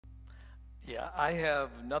Yeah, I have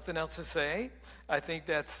nothing else to say. I think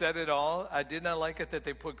that said it all. I did not like it that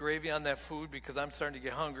they put gravy on that food because I'm starting to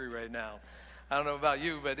get hungry right now. I don't know about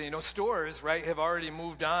you, but stores, right, have already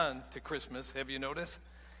moved on to Christmas. Have you noticed?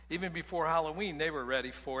 Even before Halloween, they were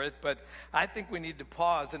ready for it. But I think we need to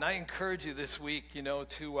pause, and I encourage you this week,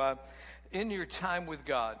 to in your time with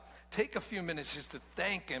God, take a few minutes just to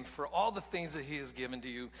thank Him for all the things that He has given to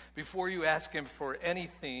you before you ask Him for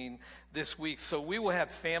anything this week. So we will have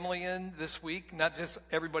family in this week, not just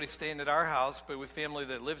everybody staying at our house, but with family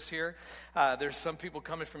that lives here. There's some people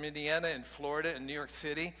coming from Indiana and Florida and New York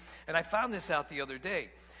City. And I found this out the other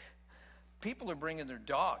day. People are bringing their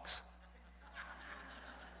dogs.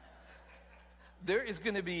 There is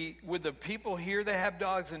going to be, with the people here that have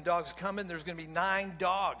dogs and dogs coming, there's going to be 9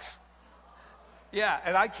 dogs. Yeah,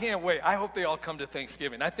 and I can't wait. I hope they all come to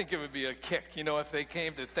Thanksgiving. I think it would be a kick, if they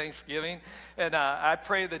came to Thanksgiving. And I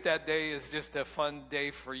pray that day is just a fun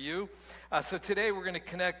day for you. So today we're going to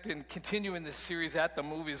connect and continue in this series at the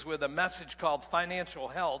movies with a message called Financial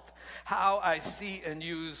Health, How I See and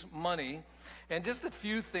Use Money. And just a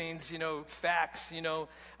few things, facts,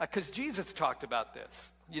 because Jesus talked about this.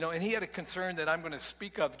 And he had a concern that I'm going to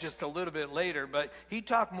speak of just a little bit later, but he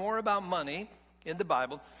talked more about money in the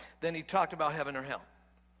Bible than he talked about heaven or hell.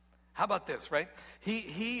 How about this, right?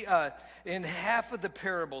 He in half of the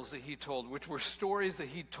parables that he told, which were stories that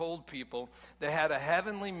he told people that had a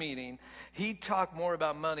heavenly meaning, he talked more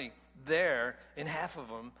about money there in half of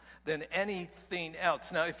them than anything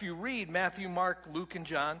else. Now, if you read Matthew, Mark, Luke, and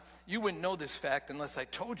John, you wouldn't know this fact unless I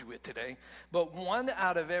told you it today, but 1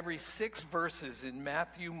 out of every 6 verses in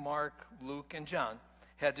Matthew, Mark, Luke, and John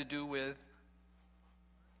had to do with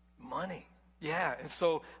money. Yeah, and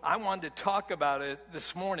so I wanted to talk about it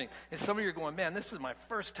this morning. And some of you are going, man, this is my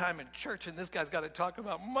first time in church, and this guy's got to talk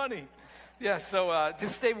about money. Yeah, so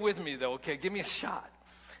just stay with me, though, okay? Give me a shot.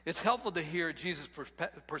 It's helpful to hear Jesus'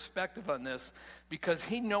 perspective on this because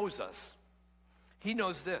he knows us. He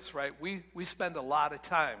knows this, right? We spend a lot of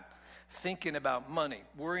time thinking about money,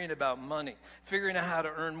 worrying about money, figuring out how to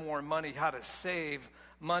earn more money, how to save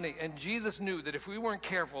money. And Jesus knew that if we weren't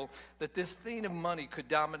careful, that this thing of money could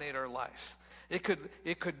dominate our lives. It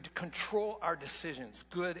could control our decisions,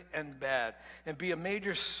 good and bad, and be a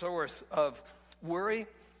major source of worry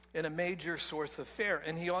and a major source of fear.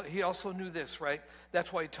 And he also knew this, right?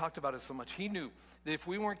 That's why he talked about it so much. He knew that if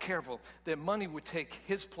we weren't careful, that money would take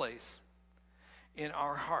his place in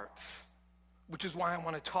our hearts, which is why I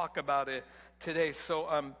want to talk about it today.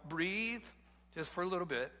 So breathe just for a little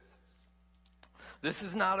bit. This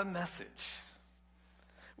is not a message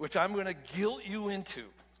which I'm going to guilt you into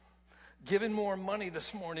giving more money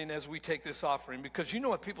this morning as we take this offering, because you know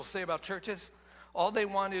what people say about churches? All they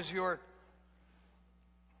want is you were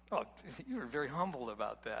very humble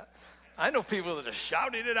about that. I know people that are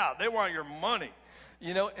shouting it out. They want your money,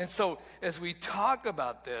 and so as we talk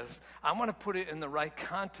about this, I want to put it in the right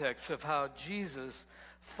context of how Jesus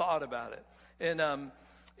thought about it. And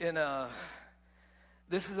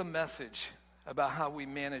this is a message about how we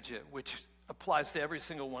manage it, which applies to every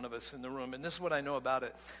single one of us in the room. And this is what I know about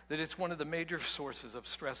it, that it's one of the major sources of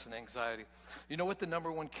stress and anxiety. You know what the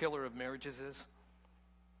number one killer of marriages is?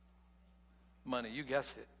 Money. You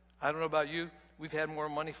guessed it. I don't know about you. We've had more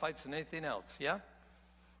money fights than anything else, yeah?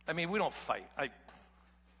 I mean, we don't fight.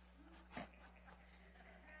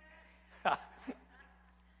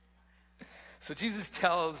 So Jesus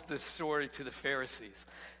tells this story to the Pharisees.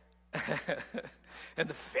 And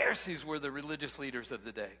the Pharisees were the religious leaders of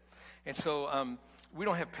the day. And so we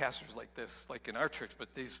don't have pastors like this, like in our church, but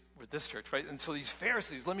with this church, right? And so these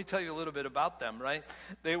Pharisees, let me tell you a little bit about them, right?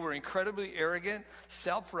 They were incredibly arrogant,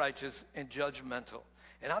 self-righteous, and judgmental.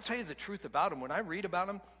 And I'll tell you the truth about them. When I read about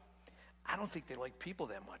them, I don't think they like people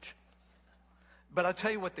that much. But I'll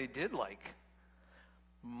tell you what they did like.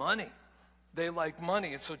 Money. They like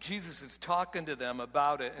money. And so Jesus is talking to them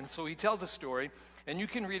about it. And so he tells a story, and you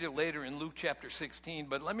can read it later in Luke chapter 16,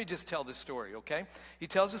 but let me just tell this story, okay? He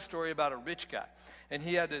tells a story about a rich guy. And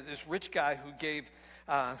he had this rich guy who gave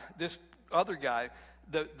this other guy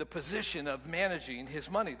the position of managing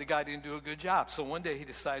his money. The guy didn't do a good job. So one day he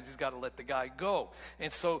decides he's got to let the guy go.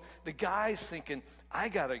 And so the guy's thinking, I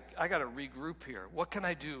gotta regroup here. What can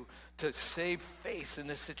I do to save face in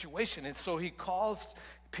this situation? And so he talks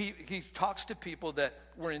to people that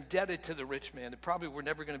were indebted to the rich man that probably were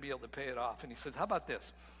never going to be able to pay it off. And he says, how about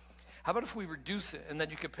this? How about if we reduce it and then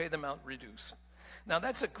you can pay them out reduced? Now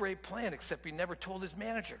that's a great plan, except he never told his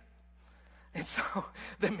manager. And so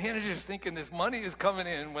the manager's thinking this money is coming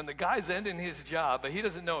in when the guy's ending his job, but he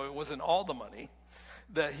doesn't know it wasn't all the money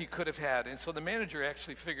that he could have had. And so the manager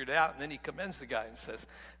actually figured it out, and then he commends the guy and says,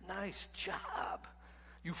 nice job.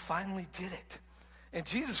 You finally did it. And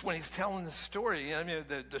Jesus, when he's telling the story, I mean,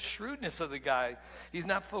 the shrewdness of the guy, he's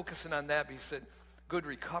not focusing on that, but he said, good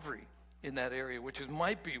recovery in that area, which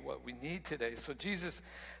might be what we need today. So Jesus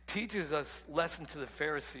teaches us lesson to the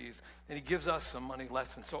Pharisees, and he gives us some money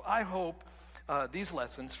lessons. So I hope these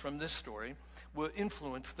lessons from this story will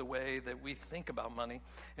influence the way that we think about money.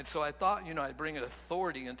 And so I thought, I'd bring an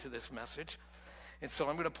authority into this message. And so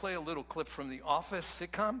I'm going to play a little clip from the Office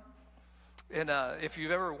sitcom. And if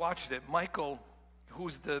you've ever watched it, Michael,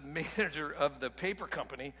 who's the manager of the paper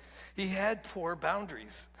company, he had poor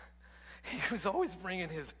boundaries. He was always bringing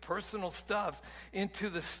his personal stuff into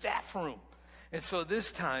the staff room. And so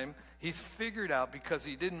this time, he's figured out, because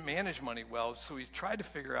he didn't manage money well, so he tried to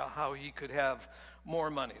figure out how he could have more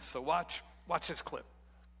money. So watch this clip.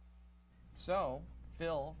 So,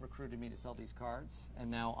 Phil recruited me to sell these cards, and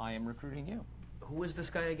now I am recruiting you. Who is this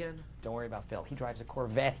guy again? Don't worry about Phil. He drives a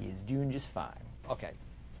Corvette. He is doing just fine. Okay.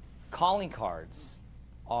 Calling cards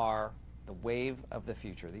are the wave of the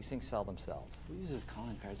future. These things sell themselves. Who uses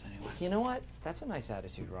calling cards anyway? You know what? That's a nice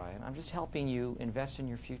attitude, Ryan. I'm just helping you invest in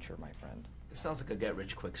your future, my friend. It sounds like a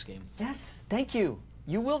get-rich-quick scheme. Yes, thank you.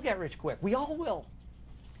 You will get rich quick. We all will.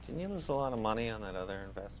 Didn't you lose a lot of money on that other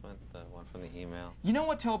investment, the one from the email? You know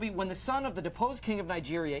what, Toby? When the son of the deposed king of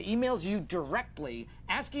Nigeria emails you directly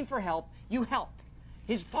asking for help, you help.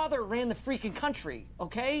 His father ran the freaking country,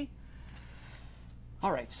 okay?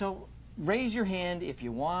 All right, so raise your hand if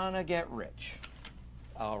you want to get rich.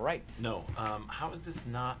 All right. No. How is this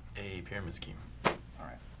not a pyramid scheme? All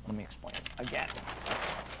right, let me explain again.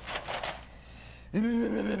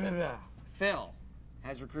 Phil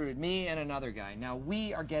has recruited me and another guy. Now,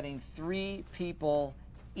 we are getting 3 people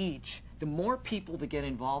each. The more people that get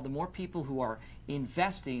involved, the more people who are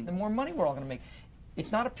investing, the more money we're all going to make.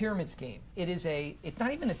 It's not a pyramid scheme. It's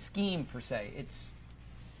not even a scheme per se.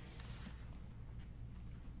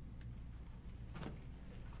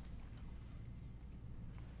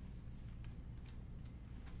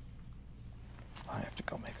 I have to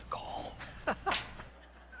go make a call.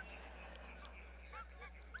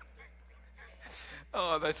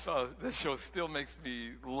 Oh, this show still makes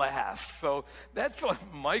me laugh. So that's what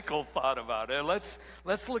Michael thought about it.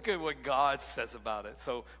 Let's look at what God says about it.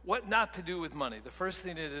 So what not to do with money. The first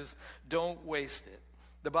thing it is, don't waste it.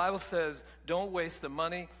 The Bible says, don't waste the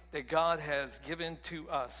money that God has given to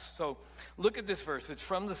us. So look at this verse. It's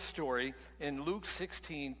from the story in Luke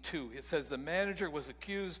 16:2. It says, the manager was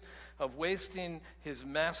accused of wasting his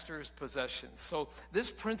master's possessions. So this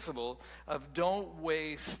principle of don't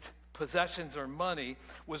waste possessions or money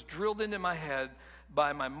was drilled into my head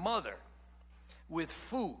by my mother with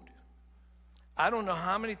food. I don't know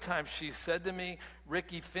how many times she said to me,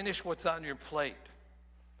 Ricky, finish what's on your plate.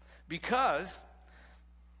 Because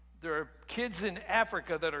there are kids in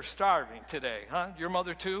Africa that are starving today, huh? Your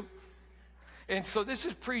mother too? And so this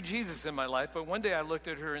is pre-Jesus in my life, but one day I looked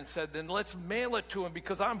at her and said, then let's mail it to him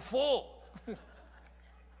because I'm full.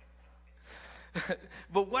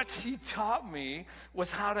 But what she taught me was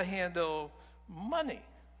how to handle money.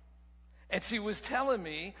 And she was telling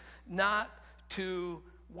me not to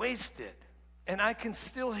waste it. And I can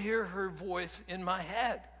still hear her voice in my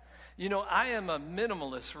head. I am a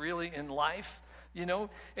minimalist really in life,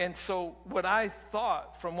 And so what I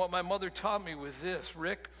thought from what my mother taught me was this: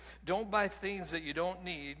 Rick, don't buy things that you don't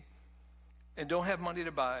need and don't have money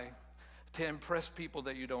to buy to impress people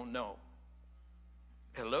that you don't know.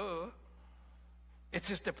 Hello? It's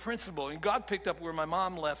just a principle. And God picked up where my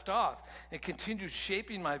mom left off and continued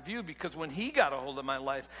shaping my view, because when he got a hold of my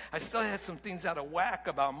life, I still had some things out of whack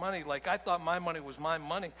about money. Like I thought my money was my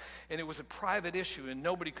money and it was a private issue and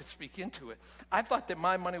nobody could speak into it. I thought that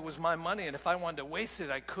my money was my money and if I wanted to waste it,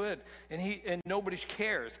 I could. And nobody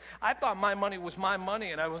cares. I thought my money was my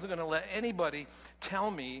money and I wasn't going to let anybody tell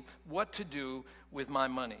me what to do with my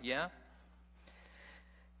money. Yeah?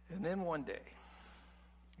 And then one day,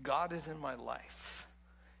 God is in my life.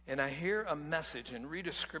 And I hear a message and read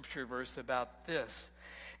a scripture verse about this.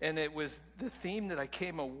 And it was the theme that I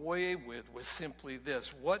came away with was simply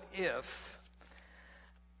this: what if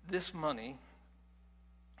this money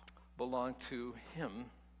belonged to him?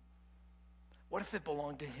 What if it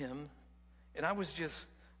belonged to him and I was just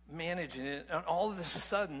managing it? And all of a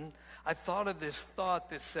sudden, I thought of this thought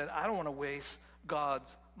that said, I don't want to waste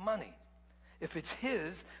God's money. If it's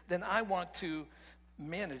his, then I want to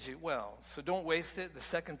manage it well. So don't waste it. The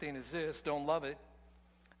second thing is this: don't love it.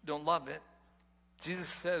 Don't love it. Jesus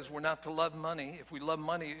says we're not to love money. If we love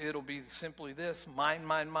money, it'll be simply this: mine,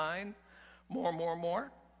 mine, mine, more, more,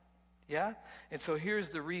 more. Yeah? And so here's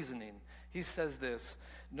the reasoning. He says this: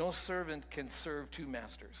 no servant can serve 2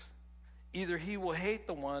 masters. Either he will hate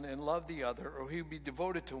the one and love the other, or he will be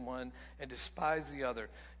devoted to one and despise the other.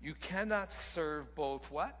 You cannot serve both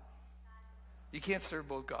what? You can't serve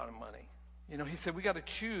both God and money. You know, he said we got to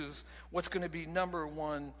choose what's going to be number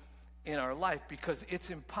one in our life, because it's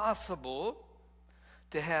impossible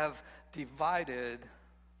to have divided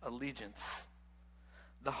allegiance.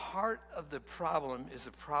 The heart of the problem is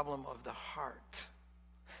a problem of the heart.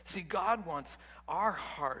 See, God wants our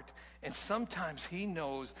heart, and sometimes he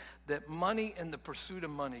knows that money and the pursuit of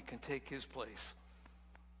money can take his place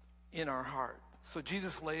in our heart. So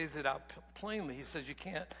Jesus lays it out plainly. He says you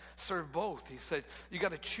can't serve both. He said you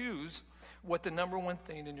got to choose what the number one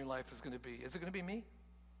thing in your life is going to be. Is it going to be me?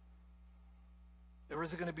 Or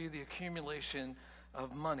is it going to be the accumulation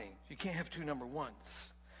of money? You can't have two number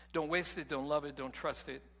ones. Don't waste it, don't love it, don't trust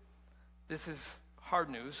it. This is hard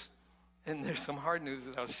news. And there's some hard news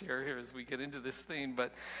that I'll share here as we get into this thing.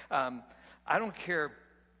 But I don't care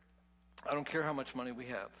how much money we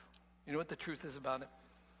have. You know what the truth is about it?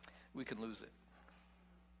 We can lose it.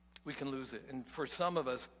 We can lose it. And for some of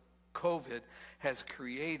us, COVID has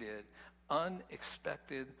created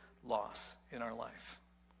unexpected loss in our life.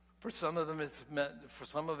 For some of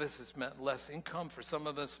us, it's meant less income. For some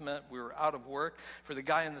of us, meant we were out of work. For the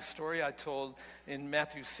guy in the story I told in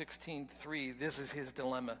Matthew 16:3, this is his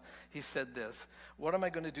dilemma. He said this: "What am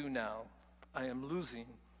I going to do now? I am losing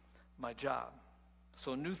my job."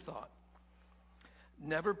 So, new thought: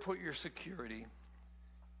 never put your security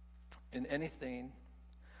in anything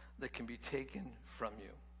that can be taken from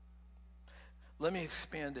you. Let me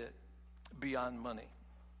expand it beyond money.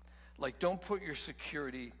 Like, don't put your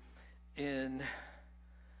security in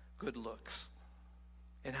good looks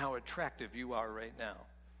and how attractive you are right now.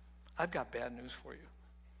 I've got bad news for you.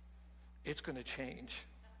 It's going to change.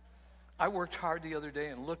 I worked hard the other day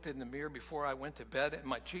and looked in the mirror before I went to bed, and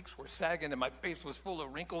my cheeks were sagging and my face was full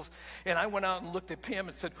of wrinkles. And I went out and looked at Pam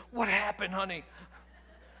and said, "What happened, honey?"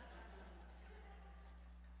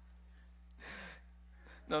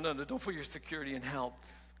 No, don't put your security in health,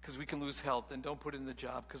 because we can lose health. And don't put it in the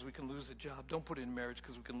job, because we can lose the job. Don't put it in marriage,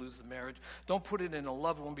 because we can lose the marriage. Don't put it in a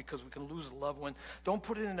loved one, because we can lose a loved one. Don't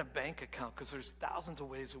put it in a bank account, because there's thousands of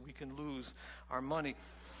ways that we can lose our money.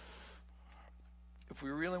 If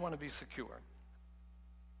we really want to be secure,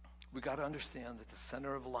 we got to understand that the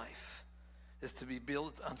center of life is to be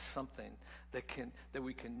built on something that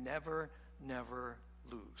we can never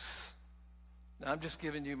lose. Now, I'm just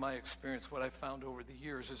giving you my experience, what I found over the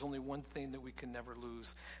years. There's only one thing that we can never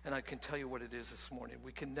lose, and I can tell you what it is this morning.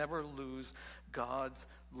 We can never lose God's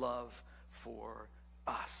love for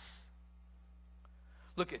us.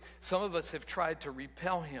 Look, some of us have tried to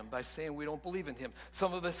repel him by saying we don't believe in him.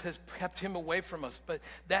 Some of us has kept him away from us, but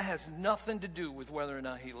that has nothing to do with whether or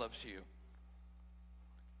not he loves you.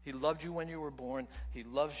 He loved you when you were born. He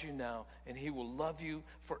loves you now, and he will love you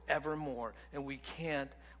forevermore. And we can't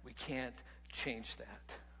change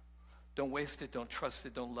that. Don't waste it, don't trust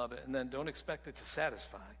it, don't love it, and then don't expect it to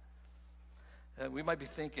satisfy. We might be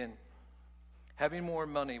thinking, having more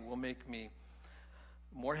money will make me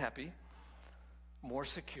more happy, more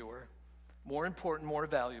secure, more important, more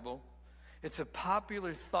valuable. It's a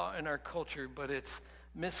popular thought in our culture, but it's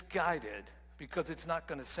misguided because it's not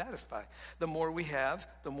going to satisfy. The more we have,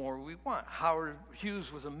 the more we want. Howard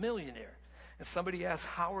Hughes was a millionaire. And somebody asked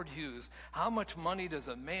Howard Hughes, how much money does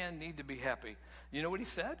a man need to be happy? You know what he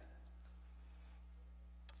said?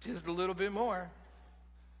 Just a little bit more.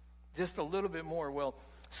 Just a little bit more. Well,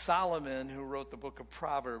 Solomon, who wrote the book of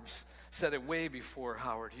Proverbs, said it way before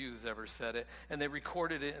Howard Hughes ever said it. And they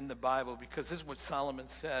recorded it in the Bible because this is what Solomon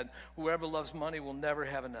said: whoever loves money will never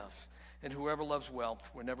have enough. And whoever loves wealth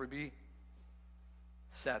will never be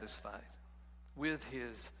satisfied with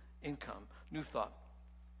his income. New thought.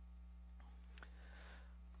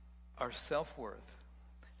 Our self-worth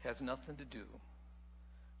has nothing to do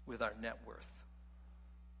with our net worth.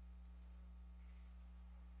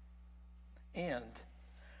 And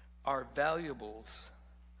our valuables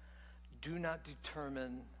do not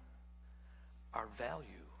determine our value.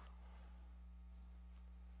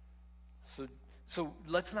 So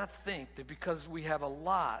let's not think that because we have a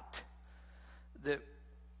lot that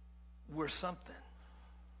we're something.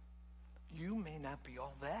 You may not be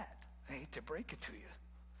all that. I hate to break it to you.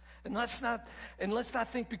 And let's not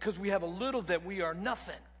think because we have a little that we are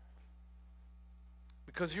nothing.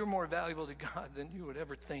 Because you're more valuable to God than you would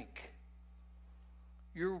ever think.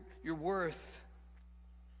 Your worth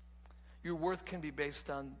can be based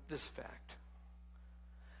on this fact: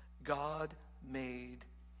 God made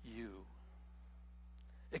you.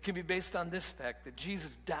 It can be based on this fact that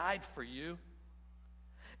Jesus died for you.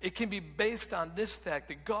 It can be based on this fact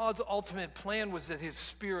that God's ultimate plan was that his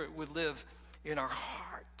Spirit would live in our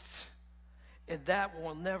heart. And that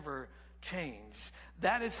will never change.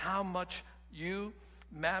 That is how much you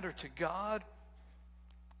matter to God.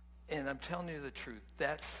 And I'm telling you the truth,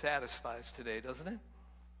 that satisfies today, doesn't it?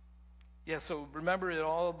 Yeah, so remember, it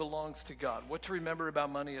all belongs to God. What to remember about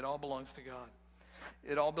money, it all belongs to God.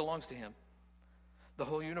 It all belongs to him. The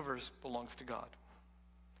whole universe belongs to God.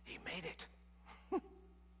 He made it.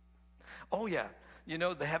 Oh, yeah. You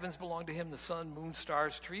know, the heavens belong to him, the sun, moon,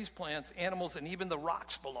 stars, trees, plants, animals, and even the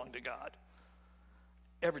rocks belong to God.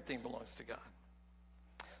 Everything belongs to God.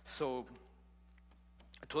 So,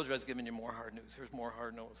 I told you I was giving you more hard news. Here's more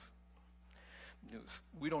hard news.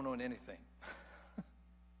 We don't own anything.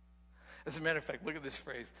 As a matter of fact, look at this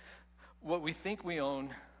phrase. What we think we own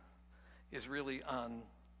is really on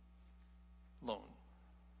loan.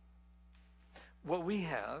 What we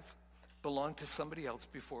have belonged to somebody else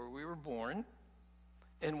before we were born,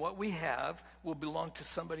 and what we have will belong to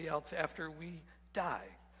somebody else after we die.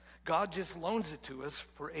 God just loans it to us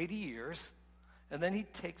for 80 years, and then he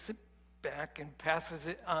takes it back and passes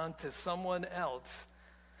it on to someone else,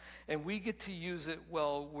 and we get to use it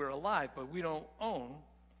while we're alive, but we don't own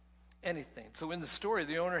anything. So in the story,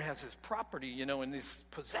 the owner has his property, you know, and these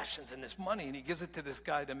possessions and this money, and he gives it to this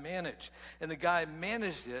guy to manage. And the guy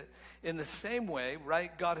managed it in the same way,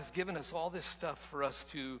 right? God has given us all this stuff for us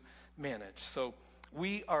to manage. So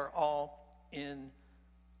we are all in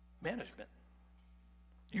management.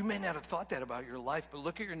 You may not have thought that about your life, but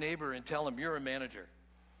look at your neighbor and tell him you're a manager.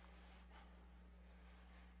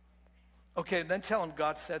 Okay, then tell him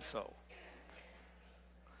God said so.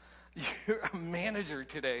 You're a manager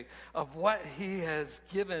today of what he has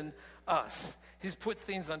given us. He's put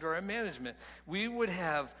things under our management. We would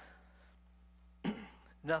have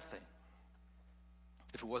nothing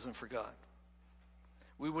if it wasn't for God.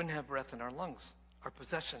 We wouldn't have breath in our lungs, our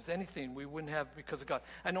possessions, anything we wouldn't have because of God.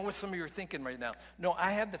 I know what some of you are thinking right now. No,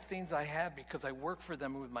 I have the things I have because I work for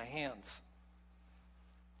them with my hands.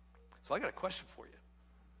 So I got a question for you.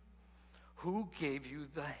 Who gave you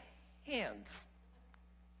the hands?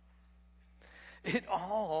 It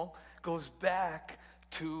all goes back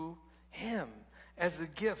to him as a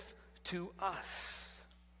gift to us.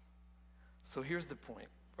 So here's the point,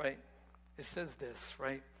 right? It says this,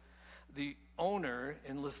 right? The owner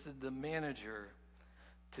enlisted the manager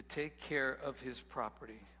to take care of his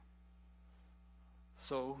property.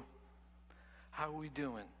 So how are we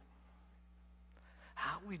doing?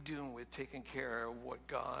 How are we doing with taking care of what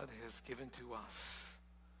God has given to us?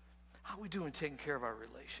 How are we doing taking care of our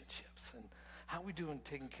relationships? And how are we doing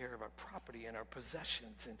taking care of our property and our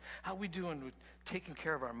possessions? And how are we doing with taking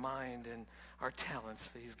care of our mind and our talents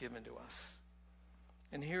that he's given to us?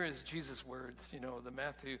 And here is Jesus' words. You know,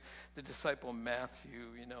 the disciple Matthew,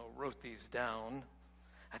 you know, wrote these down.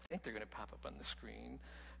 I think they're going to pop up on the screen.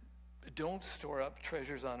 Don't store up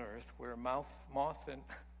treasures on earth where moth and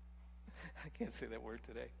I can't say that word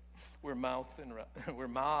today. Where moth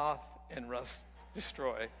and rust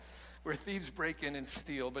destroy. Where thieves break in and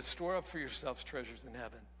steal, but store up for yourselves treasures in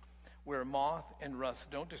heaven, where moth and rust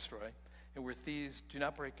don't destroy, and where thieves do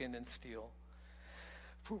not break in and steal.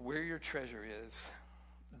 For where your treasure is,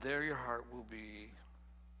 there your heart will be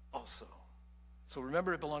also. So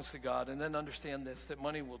remember, it belongs to God, and then understand this, that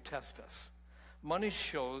money will test us. Money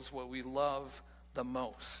shows what we love the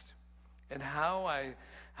most. And how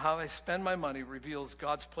I spend my money reveals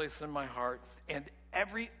God's place in my heart and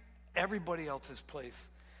everybody else's place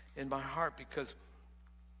in my heart, because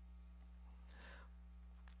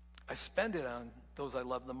I spend it on those I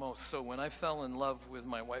love the most. So when I fell in love with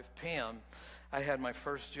my wife, Pam, I had my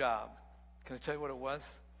first job. Can I tell you what it was?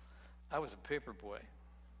 I was a paper boy.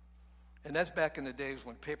 And that's back in the days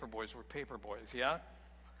when paper boys were paper boys, yeah?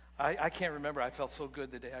 I can't remember. I felt so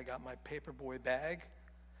good the day I got my paper boy bag.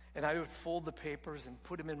 And I would fold the papers and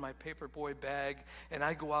put them in my paper boy bag. And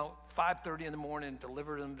I'd go out 5:30 in the morning and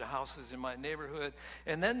deliver them to houses in my neighborhood.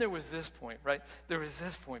 And then there was this point, right? There was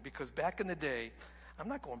this point, because back in the day, I'm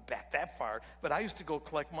not going back that far, but I used to go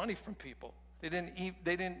collect money from people. They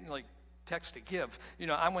didn't like text to give. You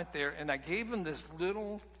know, I went there and I gave them this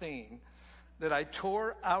little thing that I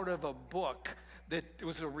tore out of a book that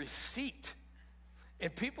was a receipt.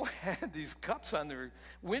 And people had these cups on their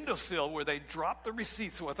windowsill where they dropped the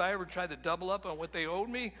receipt. So if I ever tried to double up on what they owed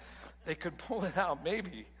me, they could pull it out,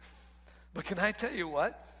 maybe. But can I tell you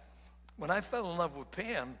what? When I fell in love with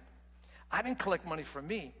Pam, I didn't collect money for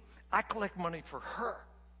me. I collect money for her.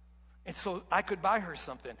 And so I could buy her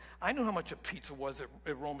something. I knew how much a pizza was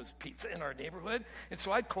at Roma's Pizza in our neighborhood. And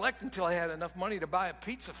so I'd collect until I had enough money to buy a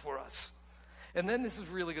pizza for us. And then this is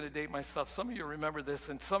really going to date myself. Some of you remember this,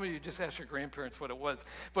 and some of you just ask your grandparents what it was.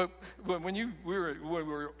 But when we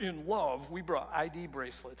were in love, we brought ID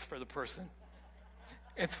bracelets for the person.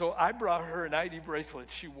 And so I brought her an ID bracelet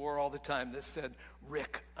she wore all the time that said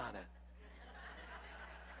Rick on it.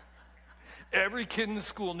 Every kid in the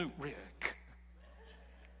school knew Rick.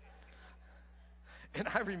 And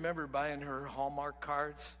I remember buying her Hallmark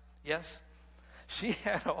cards. Yes, she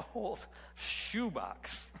had a whole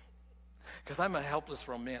shoebox, because I'm a helpless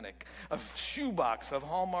romantic, a shoebox of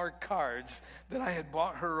Hallmark cards that I had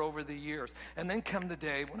bought her over the years. And then come the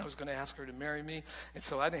day when I was going to ask her to marry me, and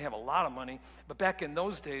so I didn't have a lot of money. But back in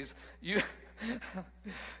those days, you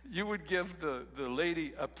would give the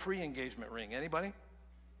lady a pre-engagement ring. Anybody?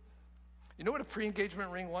 You know what a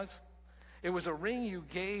pre-engagement ring was? It was a ring you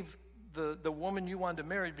gave the woman you wanted to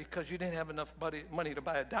marry because you didn't have enough money to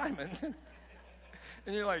buy a diamond.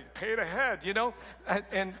 And you're like, pay it ahead, you know?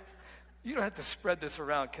 And you don't have to spread this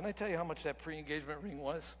around. Can I tell you how much that pre-engagement ring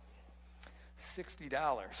was?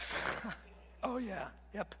 $60. Oh, yeah,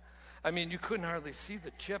 yep. I mean, you couldn't hardly see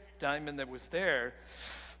the chip diamond that was there,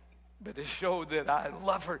 but it showed that I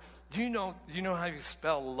love her. Do you know how you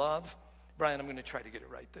spell love? Brian, I'm going to try to get it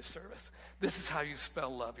right this service. This is how you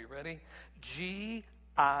spell love. You ready? Give.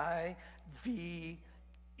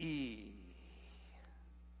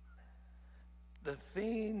 The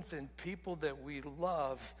things and people that we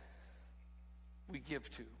love, we give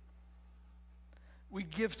to. We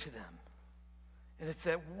give to them. And it's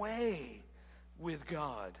that way with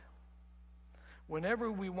God.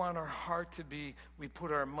 Whenever we want our heart to be, we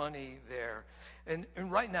put our money there. And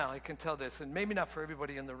right now, I can tell this, and maybe not for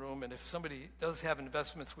everybody in the room, and if somebody does have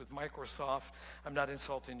investments with Microsoft, I'm not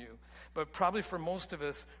insulting you. But probably for most of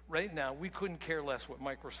us, right now, we couldn't care less what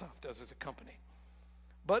Microsoft does as a company.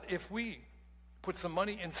 But if we put some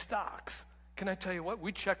money in stocks, can I tell you what?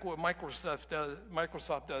 We check what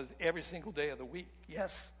Microsoft does every single day of the week,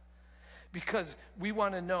 yes? Because we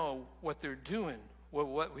want to know what they're doing with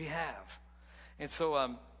what we have. And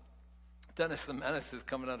so Dennis the Menace is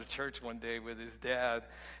coming out of church one day with his dad.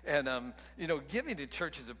 And, giving to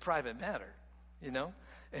church is a private matter, you know?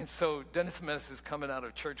 And so Dennis the Menace is coming out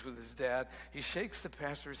of church with his dad. He shakes the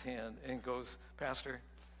pastor's hand and goes, Pastor,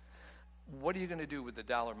 what are you going to do with the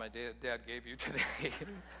 $1 my dad gave you today?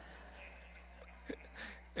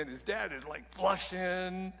 And his dad is like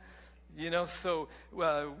blushing, you know? So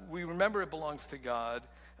we remember it belongs to God.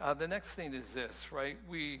 The next thing is this, right?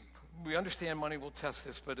 We understand money will test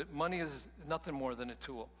this, but money is nothing more than a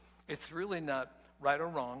tool. It's really not right or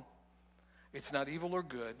wrong. It's not evil or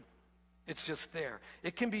good. It's just there.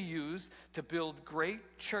 It can be used to build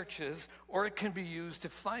great churches, or it can be used to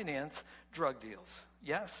finance drug deals.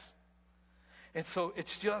 Yes? And so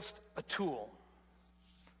it's just a tool.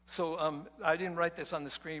 So I didn't write this on the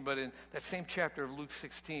screen, but in that same chapter of Luke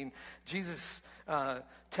 16, Jesus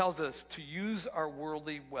tells us to use our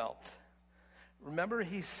worldly wealth. Remember,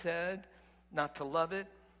 he said not to love it,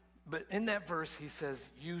 but in that verse he says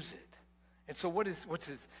use it. And so what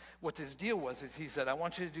his deal was is he said, I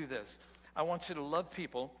want you to do this. I want you to love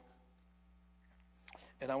people,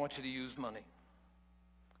 and I want you to use money.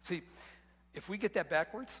 See, if we get that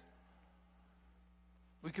backwards,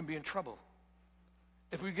 we can be in trouble.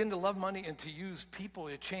 If we begin to love money and to use people,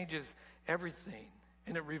 it changes everything,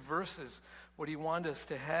 and it reverses what he wanted us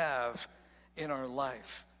to have in our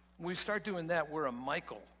life. When we start doing that, we're a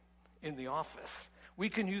Michael in the office. We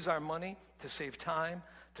can use our money to save time,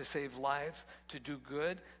 to save lives, to do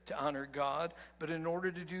good, to honor God. But in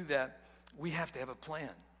order to do that, we have to have a plan.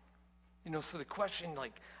 You know, so the question,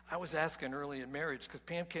 like I was asking early in marriage, because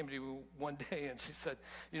Pam came to me one day and she said,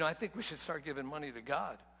 I think we should start giving money to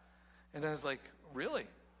God. And I was like, really?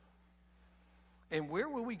 And where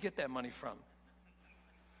will we get that money from?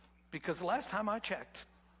 Because the last time I checked,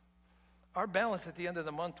 our balance at the end of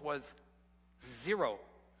the month was 0,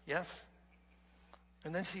 yes?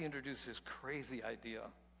 And then she introduced this crazy idea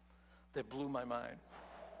that blew my mind.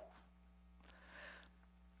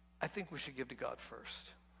 I think we should give to God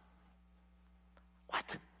first.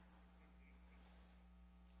 What?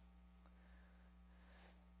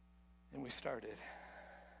 And we started.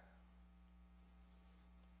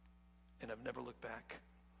 And I've never looked back.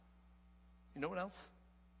 You know what else?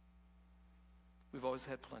 We've always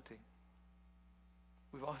had plenty.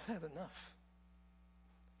 We've always had enough.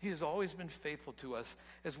 He has always been faithful to us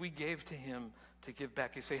as we gave to him to give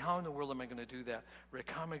back. You say, how in the world am I going to do that?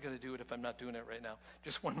 Rick, how am I going to do it if I'm not doing it right now?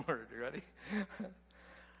 Just one word, you ready?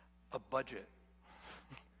 A budget.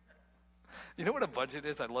 You know what a budget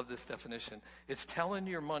is? I love this definition. It's telling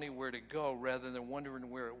your money where to go rather than wondering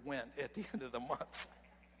where it went at the end of the month.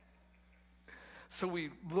 So we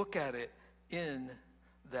look at it in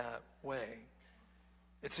that way.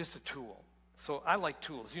 It's just a tool. So I like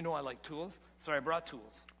tools. You know I like tools, so I brought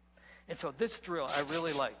tools. And so this drill I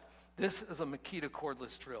really like. This is a Makita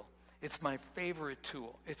cordless drill. It's my favorite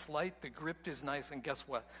tool. It's light, the grip is nice, and guess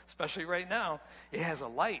what? Especially right now, it has a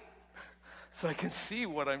light, so I can see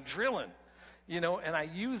what I'm drilling. And I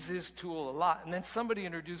use this tool a lot. And then somebody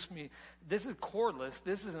introduced me, this is cordless,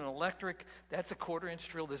 this is an electric, that's a 1/4-inch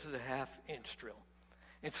drill, this is a 1/2-inch drill.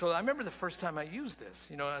 And so I remember the first time I used this.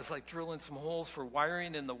 I was like drilling some holes for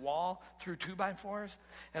wiring in the wall through 2x4s.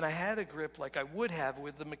 And I had a grip like I would have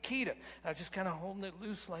with the Makita. I was just kind of holding it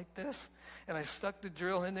loose like this. And I stuck the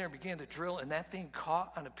drill in there and began to drill. And that thing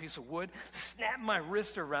caught on a piece of wood, snapped my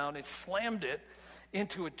wrist around, and slammed it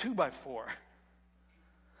into a 2x4.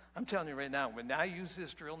 I'm telling you right now, when I use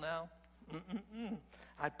this drill now,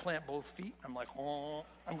 I plant both feet. I'm like, oh,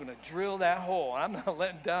 I'm going to drill that hole. I'm not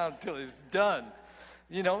letting down until it's done.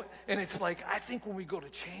 And it's like, I think when we go to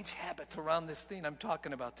change habits around this thing I'm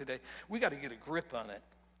talking about today, we got to get a grip on it.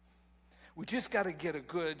 We just got to get a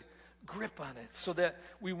good grip on it so that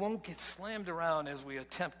we won't get slammed around as we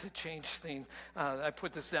attempt to change things. I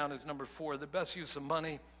put this down as number 4. The best use of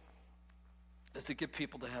money is to get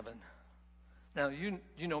people to heaven. Now,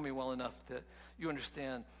 you know me well enough that you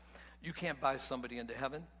understand you can't buy somebody into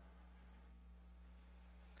heaven.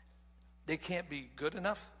 They can't be good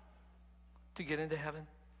enough to get into heaven.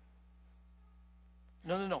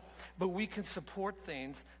 No. But we can support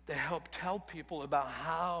things that help tell people about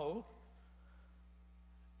how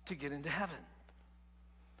to get into heaven.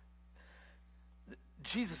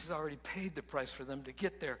 Jesus has already paid the price for them to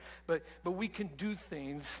get there. But we can do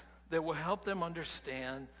things that will help them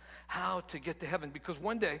understand how to get to heaven. Because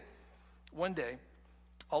one day,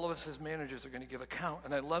 all of us as managers are going to give account.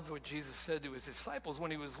 And I love what Jesus said to his disciples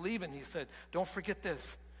when he was leaving. He said, don't forget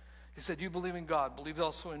this. He said, you believe in God, believe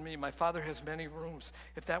also in me. My Father has many rooms.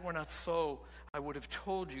 If that were not so, I would have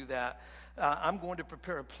told you that. I'm going to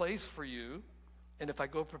prepare a place for you. And if I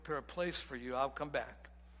go prepare a place for you, I'll come back.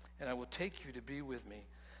 And I will take you to be with me,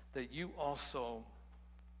 that you also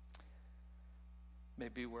may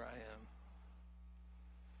be where I am.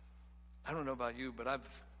 I don't know about you, but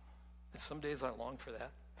some days I long for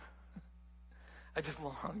that. I just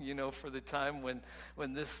long, for the time when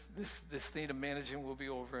this thing of managing will be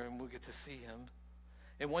over and we'll get to see him.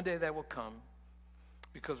 And one day that will come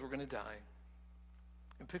because we're going to die.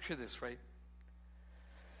 And picture this, right?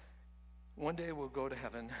 One day we'll go to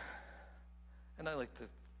heaven, and I like to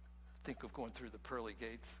think of going through the pearly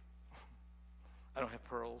gates. I don't have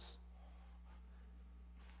pearls.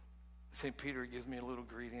 St. Peter gives me a little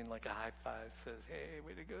greeting, like a high five, says, hey,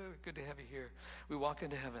 way to go, good to have you here. We walk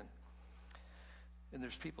into heaven, and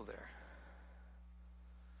there's people there.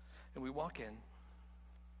 And we walk in,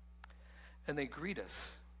 and they greet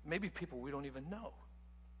us, maybe people we don't even know.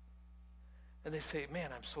 And they say,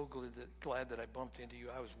 man, I'm so glad that I bumped into you.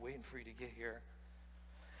 I was waiting for you to get here.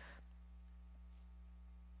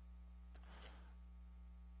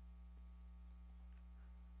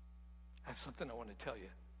 I have something I want to tell you.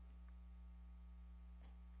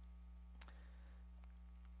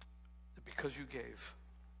 That because you gave,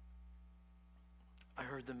 I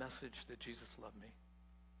heard the message that Jesus loved me.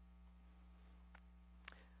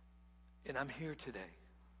 And I'm here today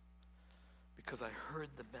because I heard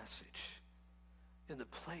the message in the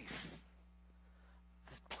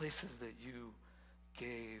places that you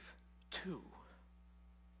gave to.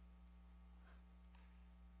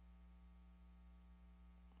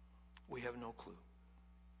 We have no clue.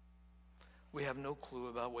 We have no clue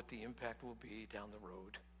about what the impact will be down the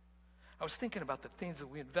road. I was thinking about the things that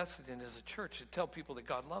we invested in as a church to tell people that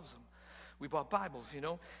God loves them. We bought Bibles,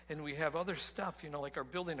 and we have other stuff, like our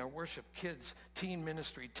building, our worship, kids, teen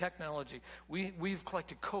ministry, technology. We've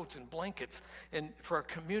collected coats and blankets and for our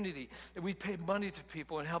community. And we pay money to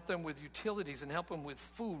people and help them with utilities and help them with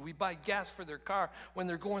food. We buy gas for their car when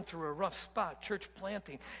they're going through a rough spot. Church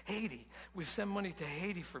planting, Haiti. We send money to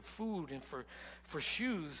Haiti for food and for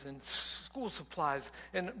shoes and school supplies.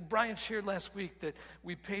 And Brian shared last week that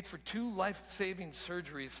we paid for 2 life-saving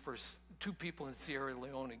surgeries for 2 people in Sierra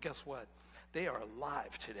Leone. And guess what? They are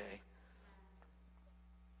alive today.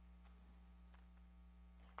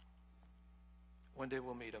 One day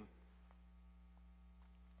we'll meet them.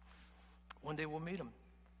 One day we'll meet them.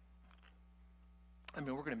 I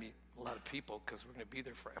mean, we're going to meet a lot of people because we're going to be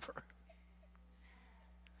there forever.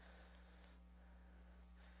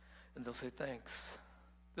 And they'll say thanks.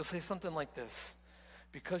 They'll say something like this: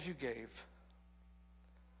 because you gave,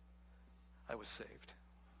 I was saved.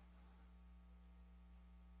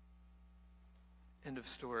 End of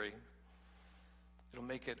story. It'll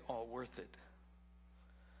make it all worth it.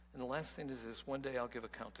 And the last thing is this: one day I'll give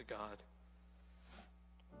account to God.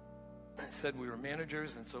 I said we were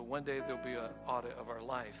managers, and so one day there'll be an audit of our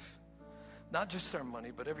life. Not just our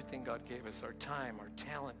money, but everything God gave us, our time, our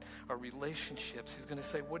talent, our relationships. He's going to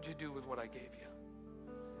say, what'd you do with what I gave you?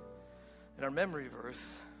 And our memory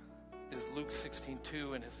verse is Luke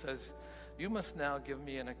 16:2, and it says, you must now give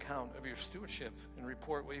me an account of your stewardship and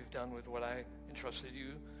report what you've done with what I entrusted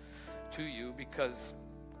to you, because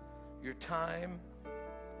your time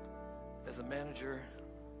as a manager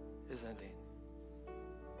is ending.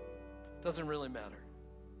 Doesn't really matter.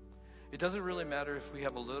 It doesn't really matter if we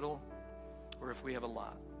have a little or if we have a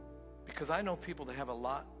lot. Because I know people that have a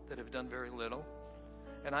lot that have done very little,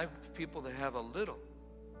 and I have people that have a little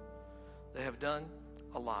that have done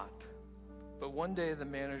a lot. But one day the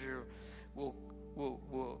manager will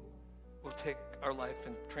take our life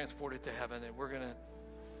and transport it to heaven, and we're going to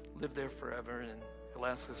live there forever, and he'll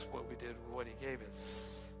ask us what we did with what he gave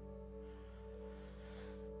us.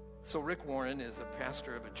 So Rick Warren is a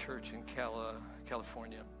pastor of a church in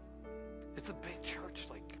California. It's a big church,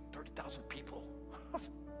 like 30,000 people.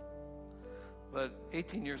 But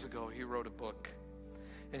 18 years ago, he wrote a book.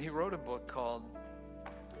 And he wrote a book called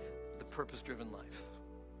The Purpose-Driven Life.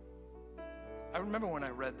 I remember when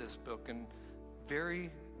I read this book, and very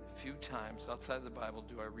few times outside of the Bible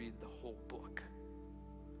do I read the whole book.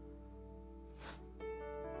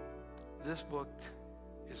 This book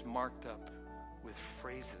is marked up with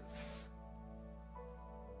phrases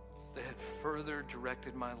that had further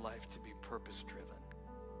directed my life to be purpose-driven.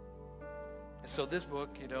 And so this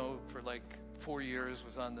book, for like 4 years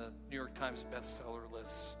was on the New York Times bestseller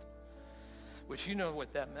list, which you know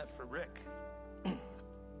what that meant for Rick.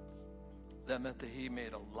 That meant that he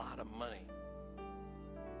made a lot of money.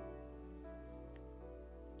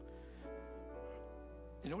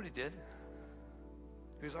 You know what he did?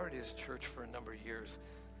 He was already at his church for a number of years.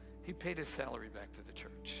 He paid his salary back to the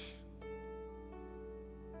church.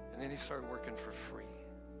 And then he started working for free.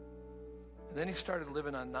 And then he started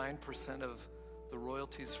living on 9% of the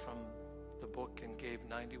royalties from the book and gave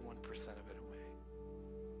 91% of it away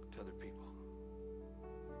to other people.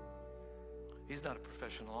 He's not a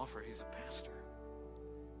professional author, he's a pastor.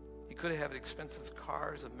 He could have had expensive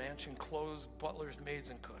cars, a mansion, clothes, butlers, maids,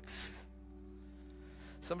 and cooks.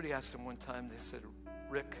 Somebody asked him one time, they said,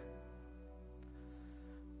 Rick,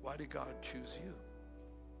 why did God choose you?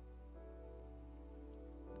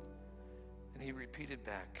 And he repeated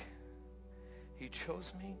back, he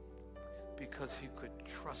chose me because he could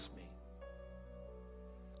trust me.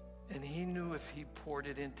 And he knew if he poured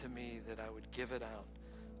it into me that I would give it out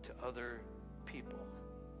to other people.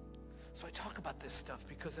 So I talk about this stuff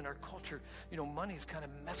because in our culture, money's kind of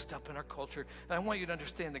messed up in our culture. And I want you to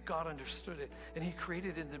understand that God understood it. And he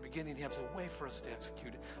created it in the beginning. He has a way for us to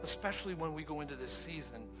execute it, especially when we go into this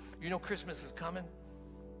season. Christmas is coming.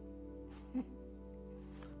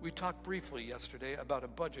 We talked briefly yesterday about a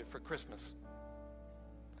budget for Christmas.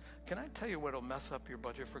 Can I tell you what will mess up your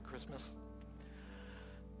budget for Christmas?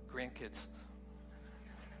 Grandkids.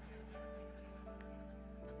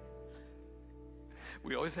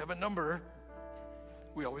 We always have a number.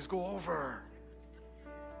 We always go over.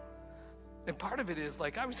 And part of it is,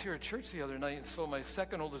 like, I was here at church the other night, and so my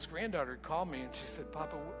second oldest granddaughter called me, and she said,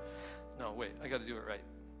 Papa, no, wait, I got to do it right.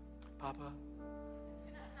 Papa,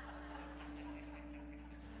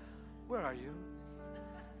 where are you?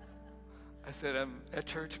 I said, I'm at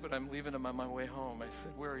church, but I'm leaving. I'm on my way home. I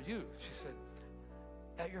said, where are you? She said,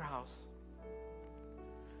 at your house.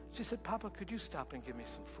 She said, Papa, could you stop and give me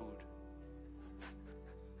some food?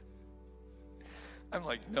 I'm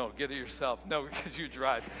like, no, get it yourself. No, because you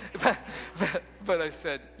drive. But I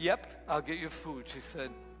said, yep, I'll get you food. She said,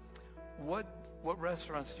 what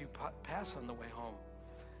restaurants do you pass on the way home?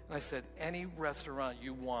 And I said, any restaurant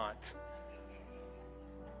you want.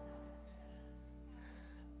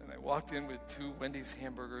 And I walked in with 2 Wendy's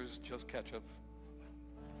hamburgers, just ketchup,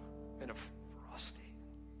 and a Frosty.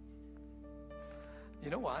 You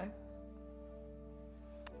know why?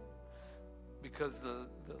 Because the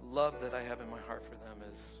love that I have in my heart for them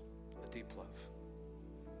is a deep love.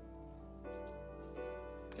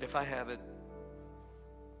 And if I have it,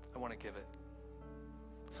 I want to give it.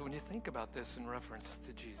 So when you think about this in reference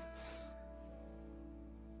to Jesus,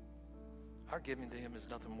 our giving to him is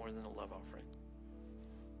nothing more than a love offering.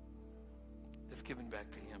 It's given back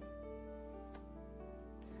to him.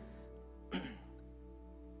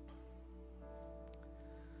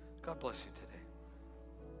 God bless you today.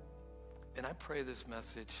 And I pray this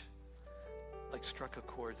message like struck a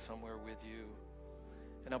chord somewhere with you.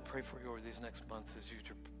 And I'll pray for you over these next months as you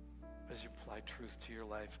apply truth to your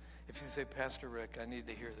life. If you say, Pastor Rick, I need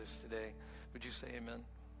to hear this today, would you say amen?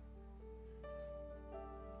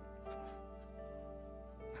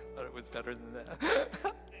 I thought it was better than that.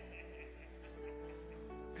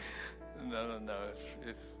 No.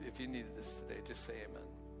 If you needed this today, just say amen.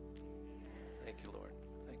 Thank you, Lord.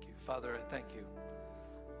 Thank you. Father, I thank you.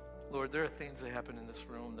 Lord, there are things that happen in this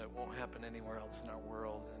room that won't happen anywhere else in our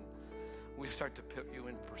world. And we start to put you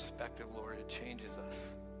in perspective, Lord. It changes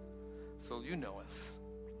us. So you know us.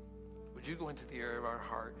 Would you go into the area of our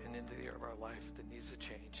heart and into the area of our life that needs to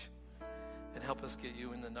change and help us get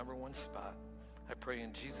you in the number one spot? I pray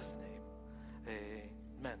in Jesus' name.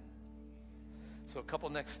 Amen. So a couple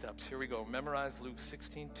next steps. Here we go. Memorize Luke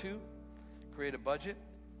 16:2. Create a budget.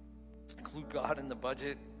 Include God in the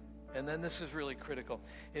budget. And then this is really critical.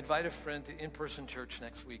 Invite a friend to in-person church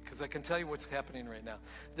next week, because I can tell you what's happening right now.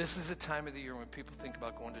 This is the time of the year when people think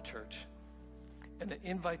about going to church. And an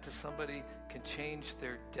invite to somebody can change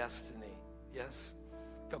their destiny. Yes?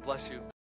 God bless you.